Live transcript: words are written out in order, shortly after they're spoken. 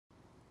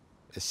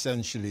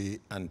essentially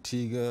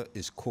Antigua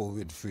is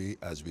COVID-free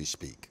as we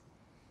speak.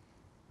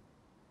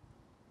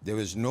 There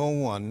is no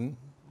one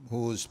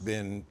who's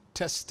been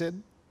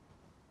tested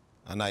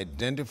and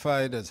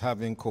identified as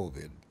having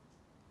COVID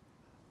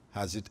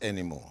has it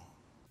anymore.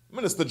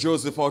 Minister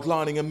Joseph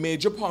outlining a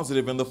major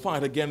positive in the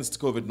fight against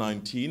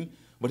COVID-19,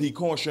 but he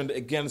cautioned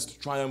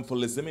against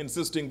triumphalism,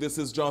 insisting this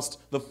is just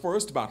the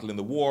first battle in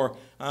the war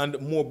and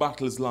more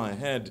battles lie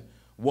ahead.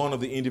 One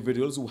of the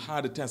individuals who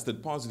had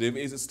tested positive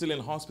is still in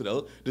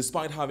hospital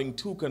despite having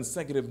 2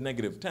 consecutive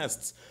negative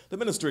tests. The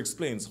minister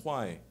explains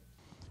why.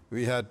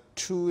 We had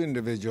 2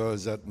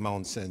 individuals at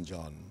Mount St.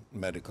 John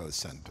Medical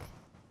Center.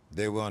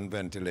 They were on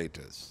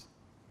ventilators.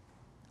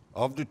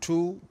 Of the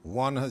 2,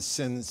 one has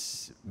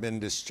since been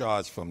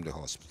discharged from the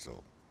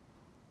hospital.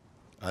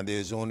 And there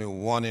is only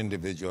 1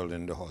 individual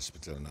in the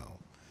hospital now.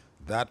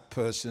 That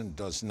person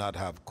does not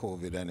have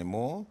COVID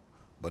anymore,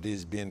 but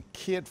is being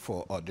cared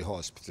for at the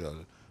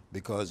hospital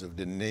because of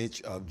the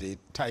nature of the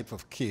type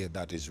of care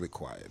that is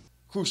required.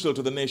 Crucial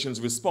to the nation's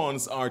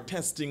response are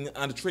testing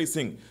and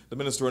tracing. The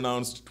minister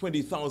announced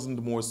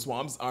 20,000 more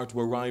swabs are to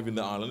arrive in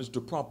the island to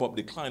prop up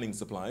declining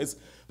supplies.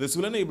 This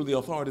will enable the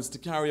authorities to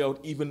carry out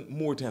even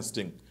more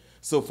testing.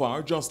 So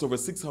far, just over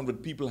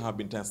 600 people have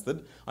been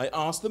tested. I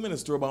asked the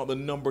minister about the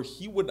number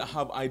he would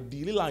have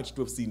ideally liked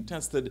to have seen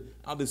tested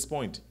at this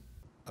point.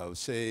 I would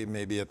say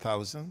maybe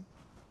 1,000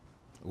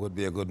 would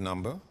be a good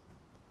number.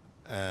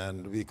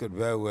 And we could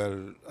very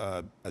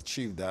well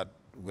achieve that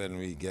when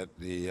we get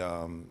the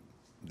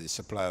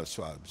supply of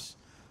swabs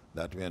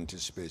that we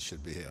anticipate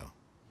should be here.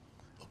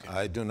 Okay.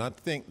 I do not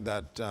think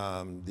that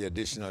the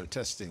additional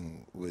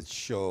testing would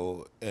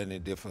show any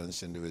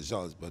difference in the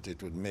results, but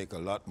it would make a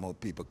lot more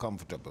people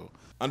comfortable.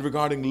 And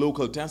regarding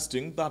local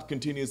testing, that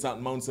continues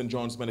at Mount St.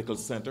 John's Medical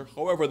Center.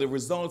 However, the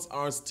results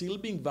are still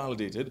being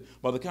validated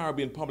by the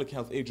Caribbean Public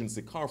Health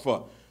Agency,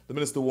 CARPHA. The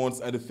minister wants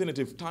a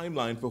definitive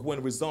timeline for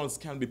when results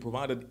can be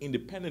provided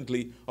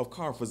independently of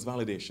CARPHA's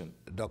validation.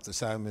 Dr.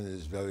 Simon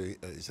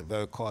is a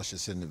very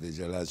cautious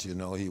individual. As you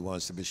know, he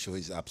wants to be sure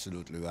he's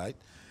absolutely right.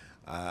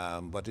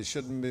 But it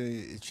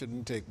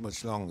shouldn't take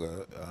much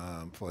longer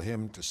for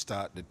him to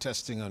start the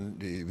testing and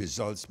the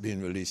results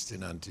being released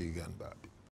in Antigua and Barbuda.